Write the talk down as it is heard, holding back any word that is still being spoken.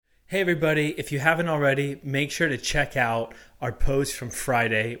Hey everybody, if you haven't already, make sure to check out our post from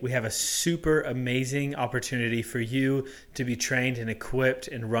Friday. We have a super amazing opportunity for you to be trained and equipped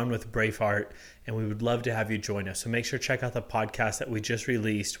and run with Braveheart, and we would love to have you join us. So make sure to check out the podcast that we just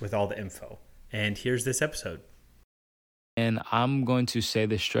released with all the info. And here's this episode. And I'm going to say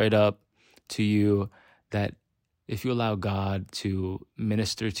this straight up to you that if you allow God to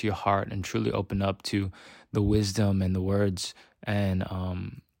minister to your heart and truly open up to the wisdom and the words and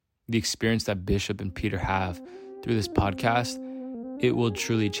the experience that Bishop and Peter have through this podcast, it will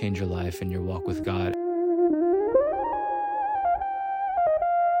truly change your life and your walk with God.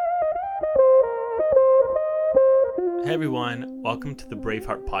 Hey everyone, welcome to the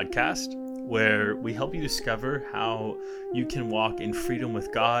Braveheart podcast, where we help you discover how you can walk in freedom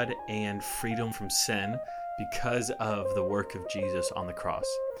with God and freedom from sin because of the work of Jesus on the cross.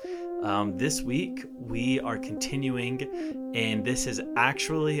 This week, we are continuing, and this is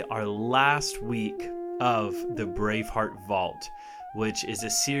actually our last week of the Braveheart Vault, which is a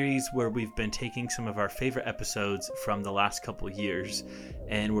series where we've been taking some of our favorite episodes from the last couple of years,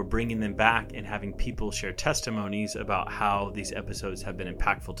 and we're bringing them back and having people share testimonies about how these episodes have been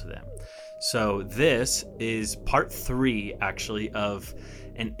impactful to them. So this is part 3, actually, of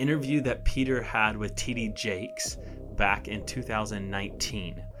an interview that Peter had with T.D. Jakes back in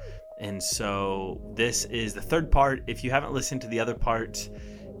 2019. And so this is the third part. If you haven't listened to the other parts,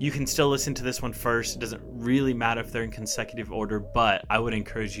 you can still listen to this one first. It doesn't really matter if they're in consecutive order, but I would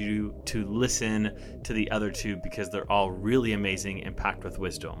encourage you to listen to the other two because they're all really amazing and packed with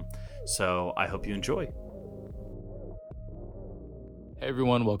wisdom. So I hope you enjoy. Hey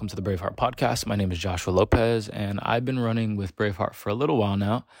everyone, welcome to the Braveheart podcast. My name is Joshua Lopez, and I've been running with Braveheart for a little while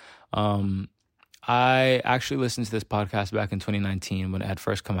now. I actually listened to this podcast back in 2019 when it had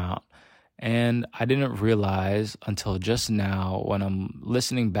first come out, and I didn't realize until just now when I'm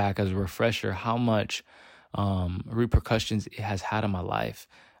listening back as a refresher how much repercussions it has had on my life.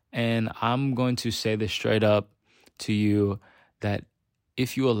 And I'm going to say this straight up to you that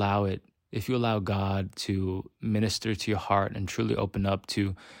if you allow God to minister to your heart and truly open up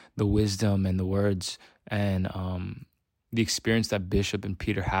to the wisdom and the words and the experience that Bishop and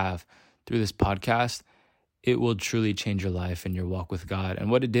Peter have through this podcast, it will truly change your life and your walk with God. And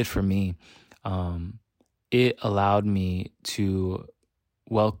what it did for me, it allowed me to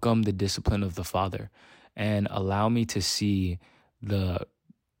welcome the discipline of the Father and allow me to see the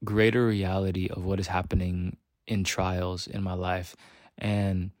greater reality of what is happening in trials in my life.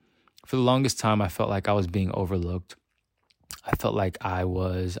 And for the longest time, I felt like I was being overlooked. I felt like I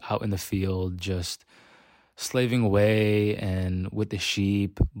was out in the field just slaving away and with the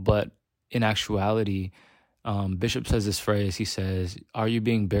sheep. But in actuality, Bishop says this phrase. He says, "Are you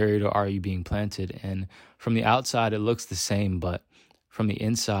being buried or are you being planted?" And from the outside, it looks the same. But from the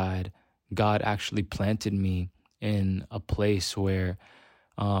inside, God actually planted me in a place where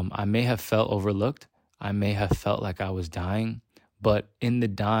I may have felt overlooked. I may have felt like I was dying. But in the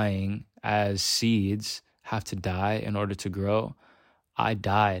dying, as seeds have to die in order to grow, I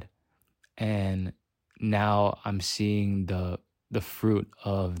died. And now I'm seeing the fruit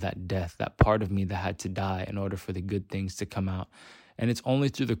of that death, that part of me that had to die in order for the good things to come out. And it's only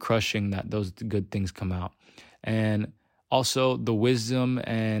through the crushing that those good things come out. And also the wisdom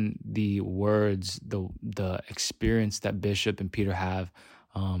and the words, the experience that Bishop and Peter have,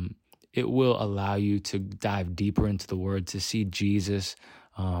 it will allow you to dive deeper into the Word, to see Jesus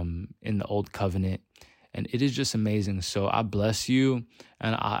in the Old Covenant. And it is just amazing. So I bless you,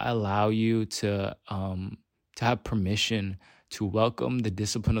 and I allow you to have permission to welcome the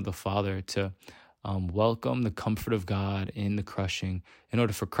discipline of the Father, to welcome the comfort of God in the crushing in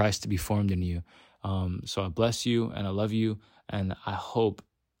order for Christ to be formed in you. So I bless you, and I love you, and I hope,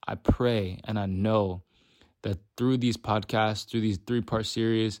 I pray, and I know that through these podcasts, through these 3-part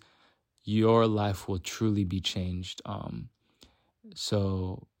series, your life will truly be changed.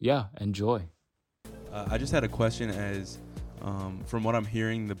 So yeah, enjoy. I just had a question as, from what I'm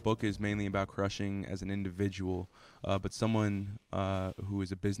hearing, the book is mainly about crushing as an individual, but someone who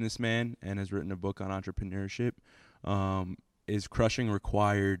is a businessman and has written a book on entrepreneurship, is crushing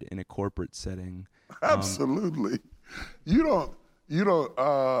required in a corporate setting? Absolutely. You don't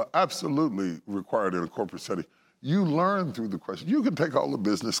absolutely required in a corporate setting. You learn through the question. You can take all the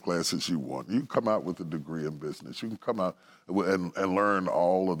business classes you want. You can come out with a degree in business. You can come out and learn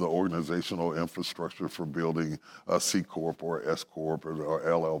all of the organizational infrastructure for building a C Corp or S Corp or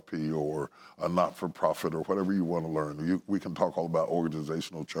LLP or a not-for-profit or whatever you want to learn. We can talk all about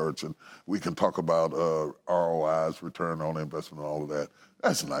organizational charts, and we can talk about ROIs, return on investment, and all of that.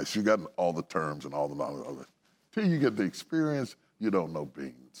 That's nice. You got all the terms and all the knowledge of it. Till you get the experience, you don't know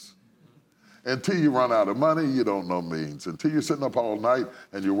beans. Until you run out of money, you don't know means. Until you're sitting up all night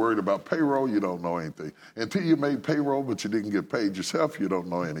and you're worried about payroll, you don't know anything. Until you made payroll but you didn't get paid yourself, you don't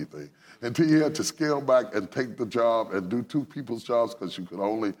know anything. Until you had to scale back and take the job and do two people's jobs because you could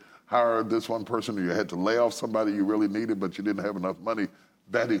only hire this one person, or you had to lay off somebody you really needed but you didn't have enough money.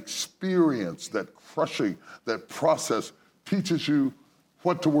 That experience, that crushing, that process teaches you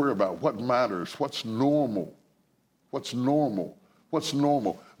what to worry about, what matters, what's normal. What's normal? What's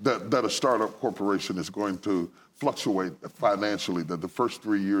normal? That a startup corporation is going to fluctuate financially, that the first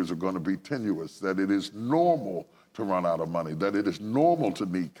 3 years are going to be tenuous, that it is normal to run out of money, that it is normal to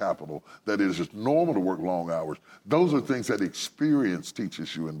need capital, that it is just normal to work long hours. Those are things that experience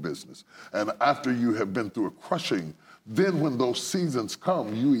teaches you in business. And after you have been through a crushing, then when those seasons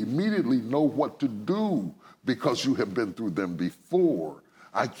come, you immediately know what to do because you have been through them before.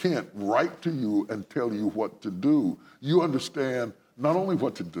 I can't write to you and tell you what to do. You understand not only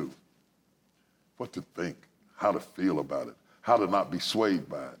what to do, what to think, how to feel about it, how to not be swayed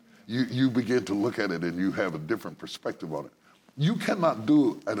by it. You begin to look at it and you have a different perspective on it. You cannot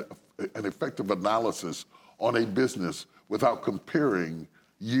do an effective analysis on a business without comparing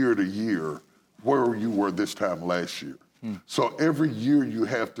year to year where you were this time last year. So every year you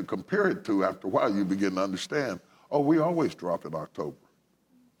have to compare it to, after a while you begin to understand, oh, we always drop in October.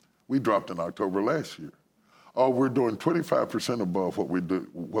 We dropped in October last year. Oh, we're doing 25% above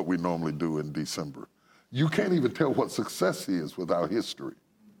what we normally do in December. You can't even tell what success is without history.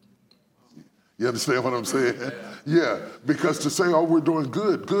 You understand what I'm saying? Yeah, because to say, oh, we're doing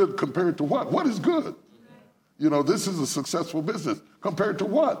good compared to what? What is good? You know, this is a successful business. Compared to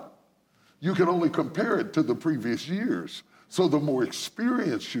what? You can only compare it to the previous years. So the more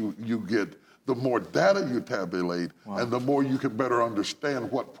experience you get, the more data you tabulate, and the more you can better understand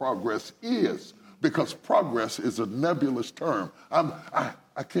what progress is. Because progress is a nebulous term. I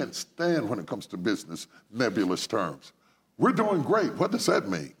can't stand, when it comes to business, nebulous terms. We're doing great. What does that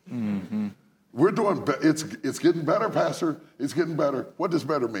mean? Mm-hmm. We're doing, it's getting better, Pastor. It's getting better. What does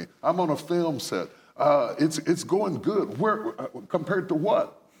better mean? I'm on a film set. It's going good. Where compared to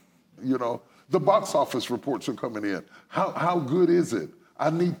what? You know, the box office reports are coming in. How good is it? I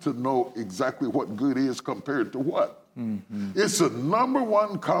need to know exactly what good is compared to what. Mm-hmm. It's a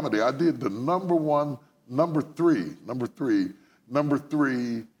 #1 comedy. I did the number three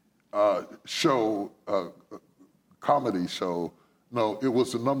show, comedy show. No, it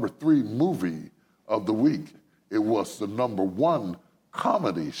was the #3 movie of the week. It was the #1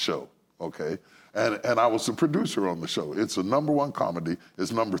 comedy show, okay? And I was the producer on the show. It's a #1 comedy.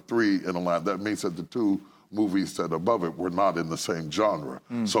 It's #3 in a line. That means that the two movies that above it were not in the same genre.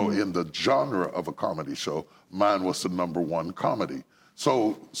 Mm-hmm. So in the genre of a comedy show, mine was the #1 comedy.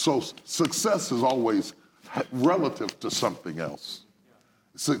 So success is always relative to something else.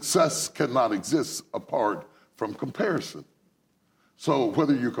 Success cannot exist apart from comparison. So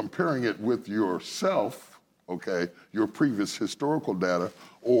whether you're comparing it with yourself, okay, your previous historical data,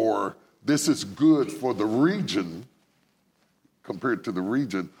 or this is good for the region compared to the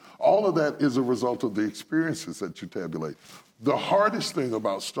region, all of that is a result of the experiences that you tabulate. The hardest thing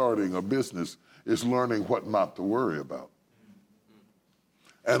about starting a business is learning what not to worry about.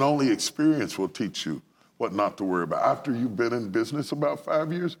 And only experience will teach you what not to worry about. After you've been in business about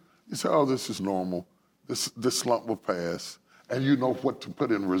 5 years, you say, oh, this is normal. This slump will pass. And you know what to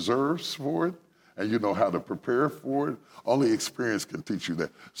put in reserves for it, and you know how to prepare for it. Only experience can teach you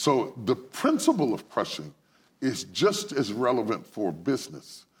that. So the principle of crushing is just as relevant for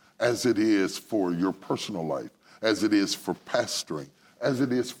business as it is for your personal life, as it is for pastoring, as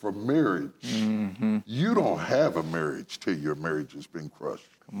it is for marriage. Mm-hmm. You don't have a marriage till your marriage has been crushed.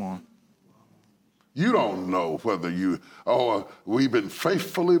 Come on. You don't know whether we've been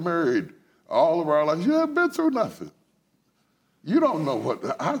faithfully married all of our lives. You haven't been through nothing. You don't know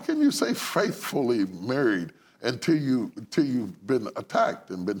how can you say faithfully married until you've been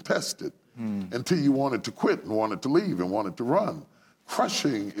attacked and been tested, until you wanted to quit and wanted to leave and wanted to run.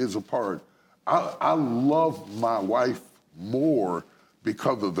 Crushing is a part. I love my wife more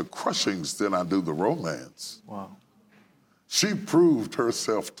because of the crushings than I do the romance. Wow. She proved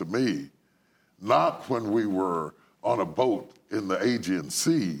herself to me, not when we were on a boat in the Aegean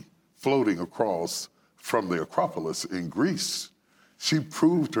Sea floating across from the Acropolis in Greece. She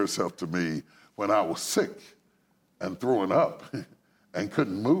proved herself to me when I was sick and throwing up and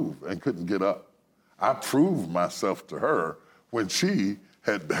couldn't move and couldn't get up. I proved myself to her when she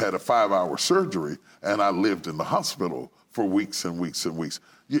had a 5-hour surgery and I lived in the hospital for weeks and weeks and weeks.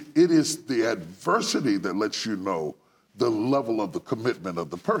 It is the adversity that lets you know the level of the commitment of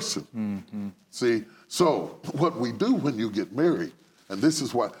the person. Mm-hmm. See, so what we do when you get married, And this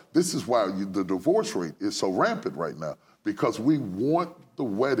is why the divorce rate is so rampant right now, because we want the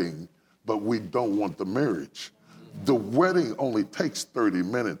wedding, but we don't want the marriage. The wedding only takes 30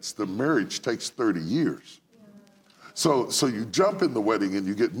 minutes. The marriage takes 30 years. So you jump in the wedding and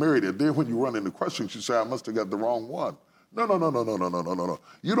you get married, and then when you run into questions, you say, I must have got the wrong one. No.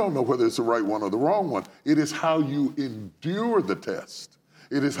 You don't know whether it's the right one or the wrong one. It is how you endure the test.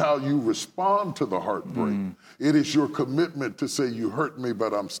 It is how you respond to the heartbreak. It is your commitment to say, you hurt me,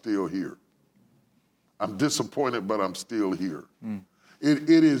 but I'm still here. I'm disappointed, but I'm still here. It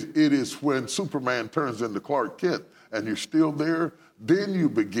is when Superman turns into Clark Kent and you're still there, then you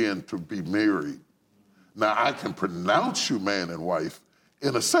begin to be married. Now, I can pronounce you man and wife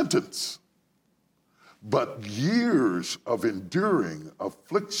in a sentence, but years of enduring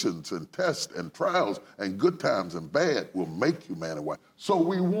afflictions and tests and trials and good times and bad will make you man and wife. So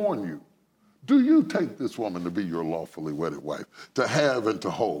we warn you, do you take this woman to be your lawfully wedded wife, to have and to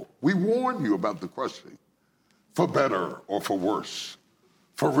hold? We warn you about the crushing, for better or for worse,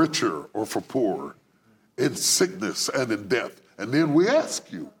 for richer or for poorer, in sickness and in death. And then we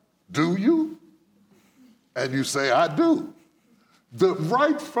ask you, do you? And you say, I do.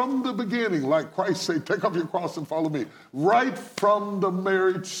 Right from the beginning, like Christ said, take up your cross and follow me. Right from the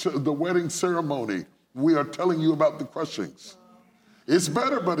marriage, the wedding ceremony, we are telling you about the crushings. It's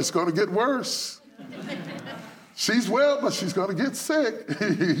better, but it's going to get worse. She's well, but she's going to get sick.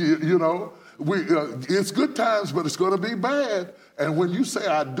 You know, it's good times, but it's going to be bad. And when you say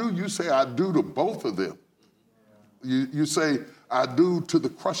I do, you say I do to both of them. You say I do to the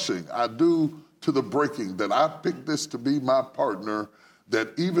crushing. I do to the breaking, that I pick this to be my partner, that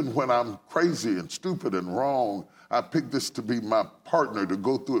even when I'm crazy and stupid and wrong, I pick this to be my partner to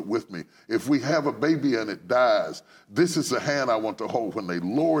go through it with me. If we have a baby and it dies, this is the hand I want to hold when they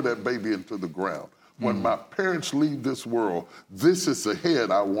lower that baby into the ground. When my parents leave this world, this is the head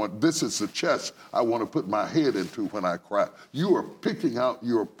I want, this is the chest I want to put my head into when I cry. You are picking out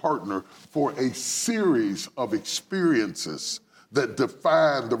your partner for a series of experiences that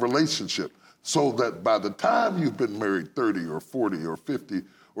define the relationship, so that by the time you've been married 30 or 40 or 50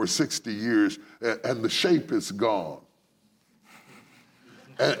 or 60 years and the shape is gone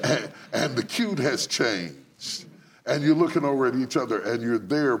and the cute has changed and you're looking over at each other and you're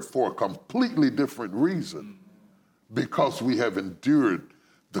there for a completely different reason because we have endured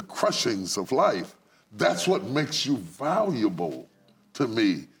the crushings of life, that's what makes you valuable to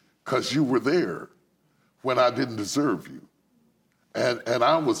me, because you were there when I didn't deserve you. And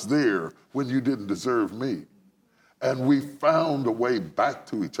I was there when you didn't deserve me. And we found a way back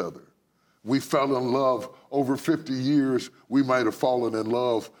to each other. We fell in love over 50 years. We might have fallen in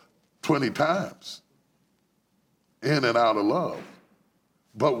love 20 times, in and out of love.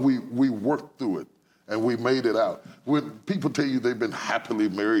 But we worked through it, and we made it out. When people tell you they've been happily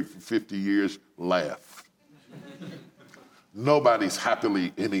married for 50 years, laugh. Nobody's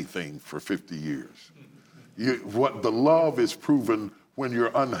happily anything for 50 years. What the love is proven when you're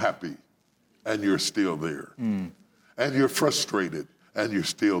unhappy and you're still there. And you're frustrated and you're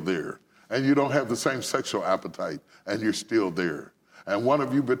still there. And you don't have the same sexual appetite and you're still there. And one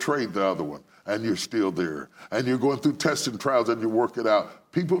of you betrayed the other one and you're still there. And you're going through tests and trials and you work it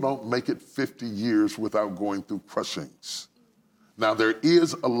out. People don't make it 50 years without going through crushings. Now, there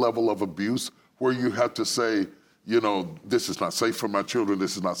is a level of abuse where you have to say, you know, this is not safe for my children,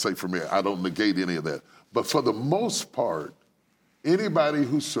 this is not safe for me. I don't negate any of that. But for the most part, anybody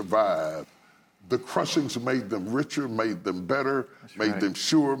who survived, the crushings made them richer, made them better, made them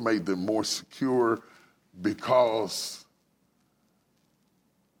sure, made them more secure, because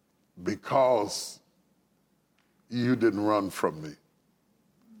you didn't run from me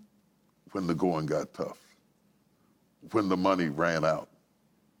when the going got tough, when the money ran out,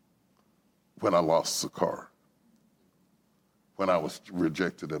 when I lost the car, when I was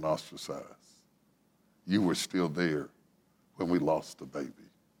rejected and ostracized. You were still there when we lost the baby.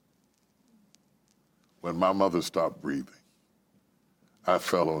 When my mother stopped breathing, I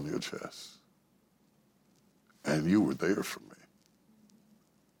fell on your chest. And you were there for me.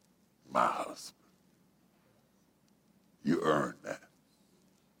 My husband. You earned that.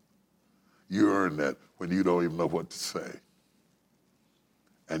 You earned that when you don't even know what to say.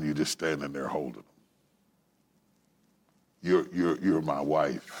 And you're just standing there holding them. You're my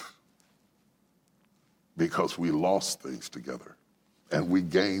wife. Because we lost things together, and we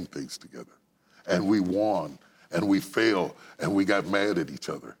gained things together, and we won, and we failed, and we got mad at each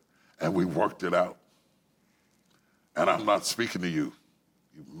other, and we worked it out. And I'm not speaking to you.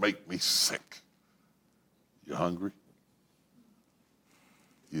 You make me sick. You hungry?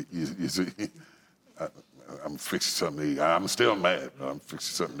 You see, I'm fixing something to eat. I'm still mad. I'm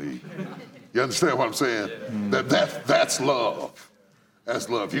fixing something to eat. You understand what I'm saying? That's love. That's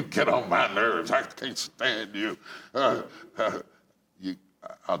love. You get on my nerves. I can't stand you.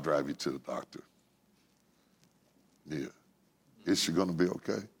 I'll drive you to the doctor. Yeah. Is she going to be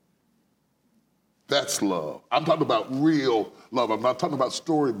okay? That's love. I'm talking about real love. I'm not talking about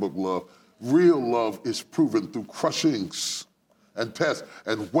storybook love. Real love is proven through crushings and tests.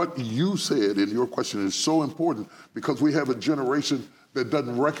 And what you said in your question is so important because we have a generation that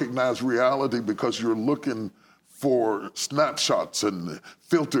doesn't recognize reality because you're looking for snapshots and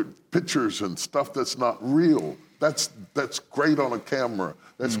filtered pictures and stuff that's not real. That's great on a camera.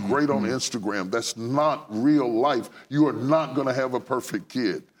 That's great on Instagram. That's not real life. You are not going to have a perfect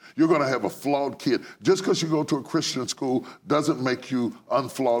kid. You're going to have a flawed kid. Just because you go to a Christian school doesn't make you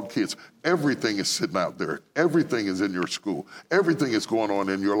unflawed kids. Everything is sitting out there. Everything is in your school. Everything is going on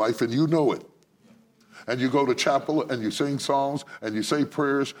in your life, and you know it. And you go to chapel, and you sing songs, and you say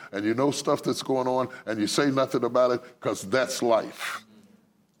prayers, and you know stuff that's going on, and you say nothing about it because that's life.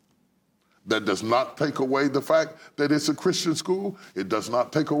 That does not take away the fact that it's a Christian school. It does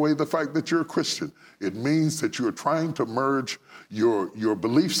not take away the fact that you're a Christian. It means that you're trying to merge your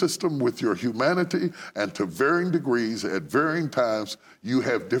belief system with your humanity, and to varying degrees, at varying times, you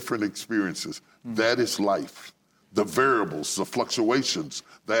have different experiences. That is life. The variables, the fluctuations,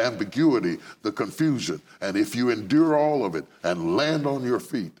 the ambiguity, the confusion. And if you endure all of it and land on your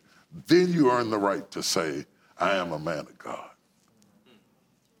feet, then you earn the right to say, I am a man of God.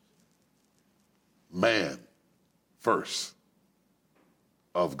 Man first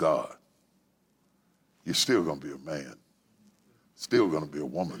of God. You're still going to be a man, still going to be a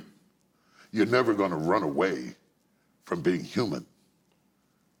woman. You're never going to run away from being human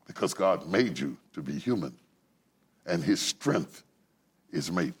because God made you to be human, and his strength is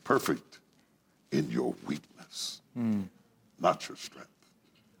made perfect in your weakness, not your strength.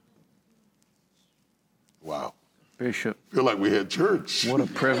 Wow. Bishop. Feel like we had church. What a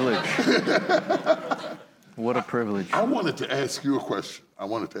privilege. What a privilege. I wanted to ask you a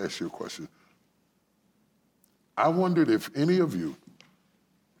question. I wondered if any of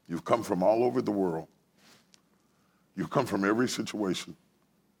you've come from all over the world. You've come from every situation.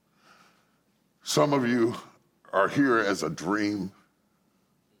 Some of you are here as a dream.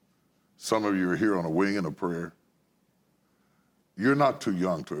 Some of you are here on a wing and a prayer. You're not too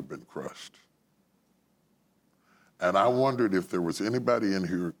young to have been crushed. And I wondered if there was anybody in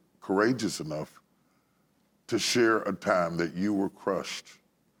here courageous enough to share a time that you were crushed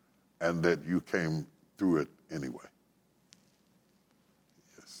and that you came through it anyway.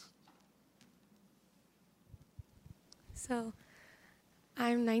 Yes. So,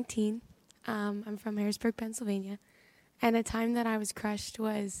 I'm 19. I'm from Harrisburg, Pennsylvania. And a time that I was crushed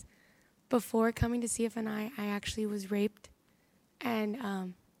was before coming to CFNI, I actually was raped. And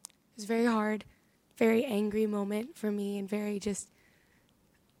it was very hard, very angry moment for me, and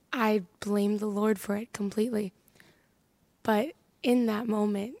I blamed the Lord for it completely. But in that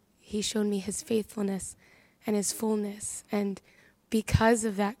moment, he showed me his faithfulness and his fullness. And because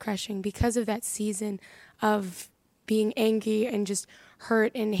of that crushing, because of that season of being angry and just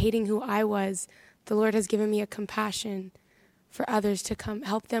hurt and hating who I was, the Lord has given me a compassion for others to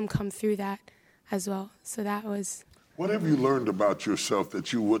help them come through that as well. So that was... What have you learned about yourself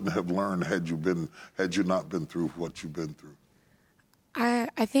that you wouldn't have learned had you not been through what you've been through?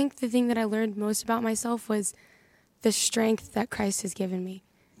 I think the thing that I learned most about myself was the strength that Christ has given me,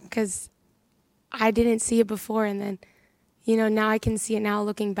 because I didn't see it before, and then, now I can see it now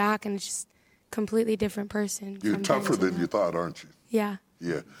looking back, and it's just a completely different person. You're tougher than you thought, aren't you? Yeah.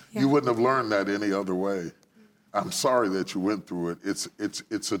 Yeah. You wouldn't have learned that any other way. I'm sorry that you went through it.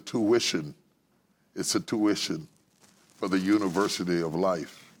 It's a tuition. It's a tuition for the University of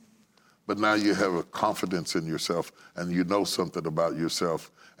Life. But now you have a confidence in yourself, and you know something about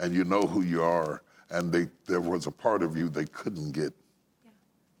yourself, and you know who you are, and there was a part of you they couldn't get. Yeah.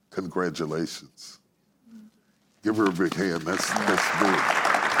 Congratulations. Mm-hmm. Give her a big hand. That's big.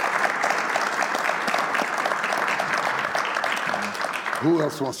 Who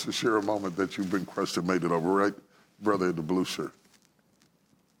else wants to share a moment that you've been crushed and made it over, right? Brother in the blue shirt.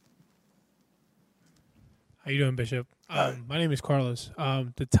 How you doing, Bishop? My name is Carlos.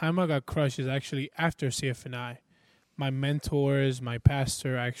 The time I got crushed is actually after CFNI. My mentors, my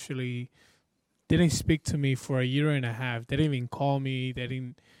pastor actually didn't speak to me for a year and a half. They didn't even call me.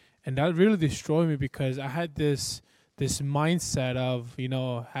 And that really destroyed me because I had this mindset of,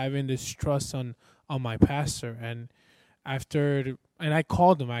 having this trust on my pastor. And I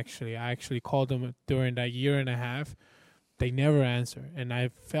called them actually. I actually called them during that year and a half. They never answered. And I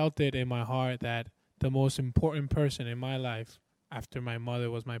felt it in my heart that the most important person in my life after my mother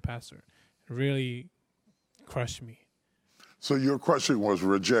was my pastor. It really crushed me. So your crushing was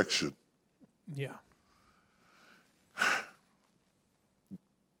rejection. Yeah.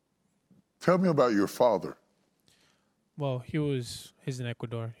 Tell me about your father. Well, he's in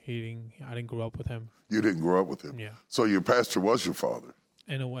Ecuador. I didn't grow up with him. You didn't grow up with him. Yeah. So your pastor was your father.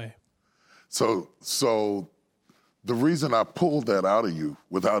 In a way. So the reason I pulled that out of you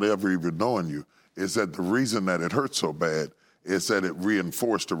without ever even knowing you is that the reason that it hurt so bad is that it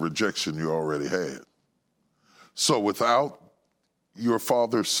reinforced the rejection you already had. So without your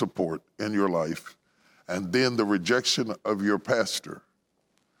father's support in your life and then the rejection of your pastor,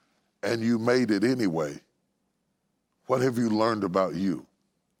 and you made it anyway, what have you learned about you?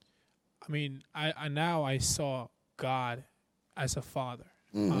 I mean, I now I saw God as a father.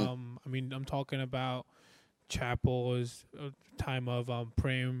 Mm-hmm. I mean, I'm talking about chapels, a time of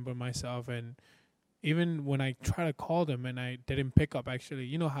praying by myself, and even when I try to call them and I didn't pick up, actually,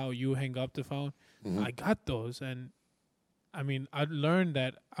 you know how you hang up the phone? Mm-hmm. I got those, and I mean, I learned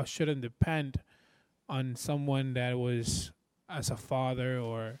that I shouldn't depend on someone that was as a father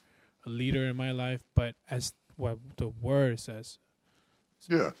or a leader in my life, but as what the word says.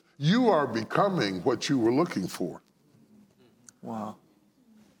 Yeah, you are becoming what you were looking for. Wow.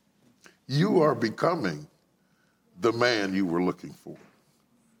 You are becoming the man you were looking for.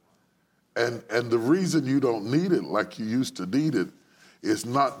 And the reason you don't need it like you used to need it is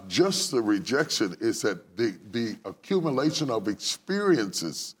not just the rejection, it's that the accumulation of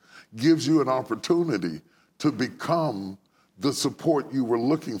experiences gives you an opportunity to become the support you were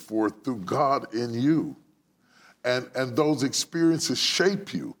looking for through God in you. And those experiences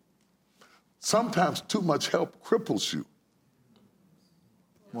shape you. Sometimes too much help cripples you.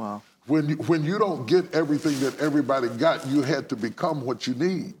 Wow. When you don't get everything that everybody got, you had to become what you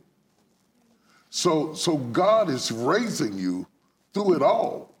need. So God is raising you through it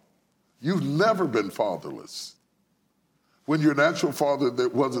all. You've never been fatherless. When your natural father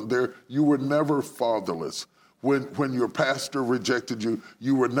that wasn't there, you were never fatherless. When your pastor rejected you,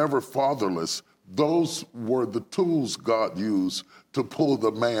 you were never fatherless. Those were the tools God used to pull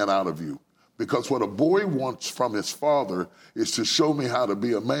the man out of you. Because what a boy wants from his father is to show me how to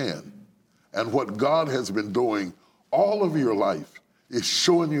be a man. And what God has been doing all of your life is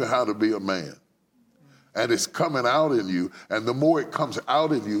showing you how to be a man. And it's coming out in you. And the more it comes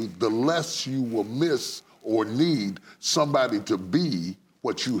out in you, the less you will miss or need somebody to be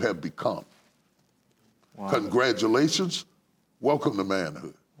what you have become. Wow. Congratulations. Welcome to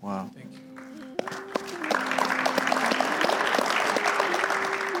manhood. Wow. Thank you.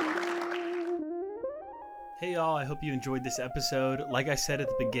 Hey y'all, I hope you enjoyed this episode. Like I said at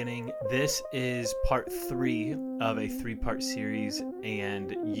the beginning, this is part 3 of a 3-part series,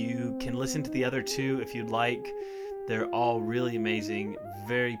 and you can listen to the other 2 if you'd like. They're all really amazing,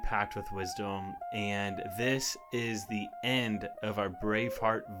 very packed with wisdom, and this is the end of our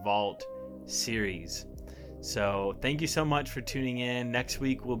Braveheart Vault series. So thank you so much for tuning in. Next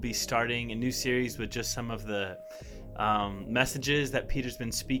week we'll be starting a new series with just some of the messages that Peter's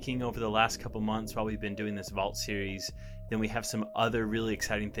been speaking over the last couple months while we've been doing this Vault series. Then we have some other really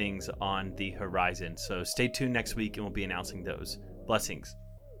exciting things on the horizon. So stay tuned next week and we'll be announcing those. Blessings.